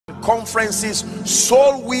conferences,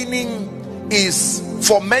 soul winning is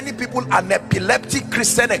for many people an epileptic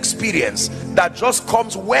Christian experience that just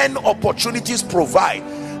comes when opportunities provide.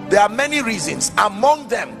 There are many reasons. Among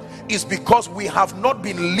them is because we have not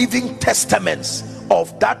been living testaments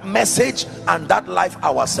of that message and that life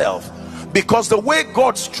ourselves. Because the way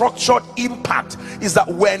God structured impact is that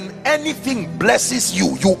when anything blesses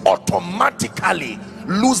you, you automatically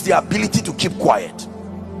lose the ability to keep quiet.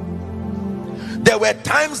 There were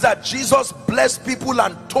times that Jesus blessed people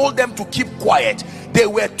and told them to keep quiet. They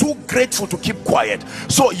were too grateful to keep quiet.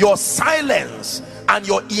 So your silence and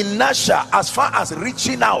your inertia as far as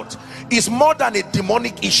reaching out is more than a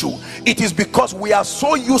demonic issue. It is because we are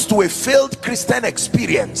so used to a failed Christian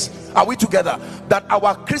experience. Are we together? That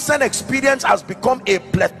our Christian experience has become a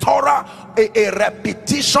plethora, a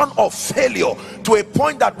repetition of failure, to a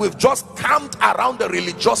point that we've just camped around the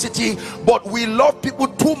religiosity, but we love people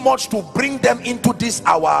too much to bring them into this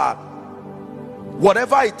our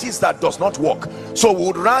whatever it is that does not work. So we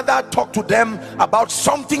would rather talk to them about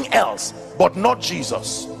something else, but not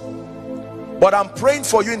Jesus. But I'm praying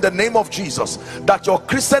for you in the name of Jesus that your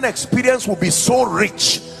Christian experience will be so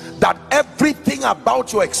rich that everything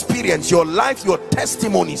about your experience, your life, your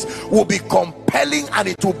testimonies will be compelling, and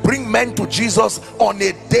it will bring men to Jesus on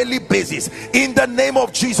a daily basis in the name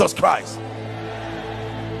of Jesus Christ.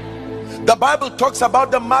 The Bible talks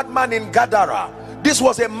about the madman in Gadara. This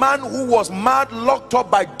was a man who was mad, locked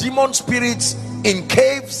up by demon spirits in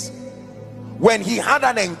caves. When he had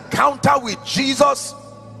an encounter with Jesus,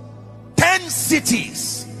 10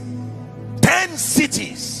 cities,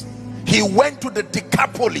 he went to the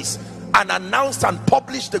Decapolis and announced and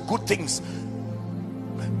published the good things.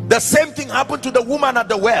 The same thing happened to the woman at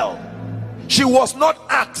the well. She was not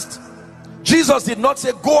asked. Jesus did not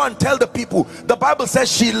say go and tell the people. The Bible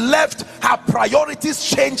says she left. Her priorities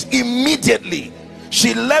changed immediately.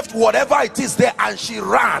 She left whatever it is there and she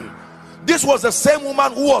ran. This was the same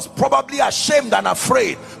woman who was probably ashamed and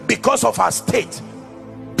afraid because of her state,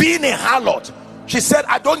 being a harlot. She said,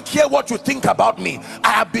 I don't care what you think about me. I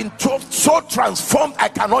have been so transformed, I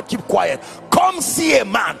cannot keep quiet. Come see a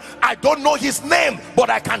man. I don't know his name, but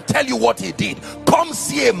I can tell you what he did. Come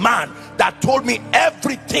see a man that told me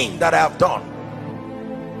everything that I have done.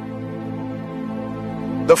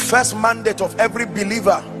 The first mandate of every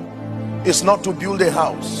believer is not to build a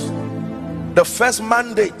house. The first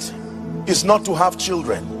mandate is not to have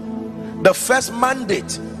children. The first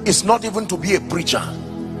mandate is not even to be a preacher.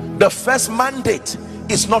 The first mandate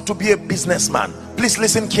is not to be a businessman. Please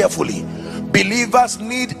listen carefully. Believers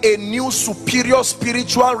need a new superior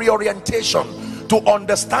spiritual reorientation to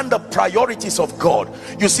understand the priorities of God.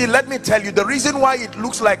 You see, let me tell you, the reason why it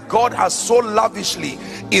looks like God has so lavishly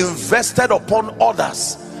invested upon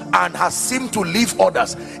others and has seemed to leave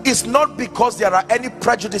others is not because there are any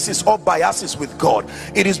prejudices or biases with God.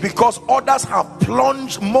 It is because others have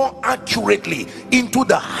plunged more accurately into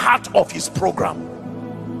the heart of his program.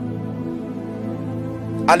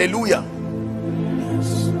 Hallelujah.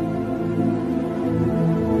 Yes.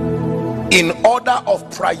 In order of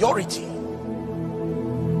priority,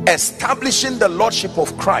 establishing the lordship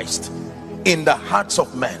of Christ in the hearts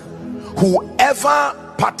of men.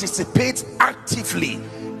 Whoever participates actively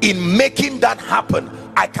in making that happen,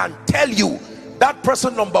 I can tell you that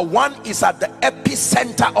person, number one, is at the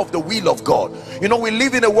epicenter of the will of God. You know, we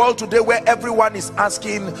live in a world today where everyone is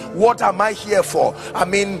asking, what am I here for? I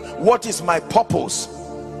mean, what is my purpose?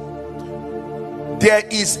 There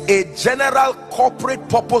is a general corporate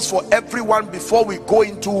purpose for everyone before we go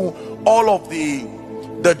into all of the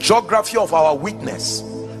geography of our witness.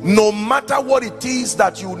 No matter what it is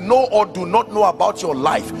that you know or do not know about your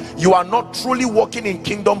life, you are not truly walking in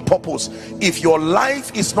kingdom purpose if your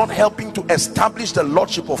life is not helping to establish the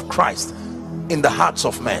lordship of Christ in the hearts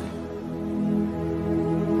of men.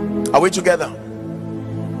 Are we together?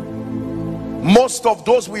 Most of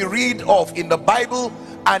those we read of in the Bible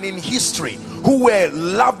and in history who were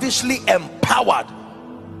lavishly empowered,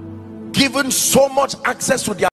 given so much access to their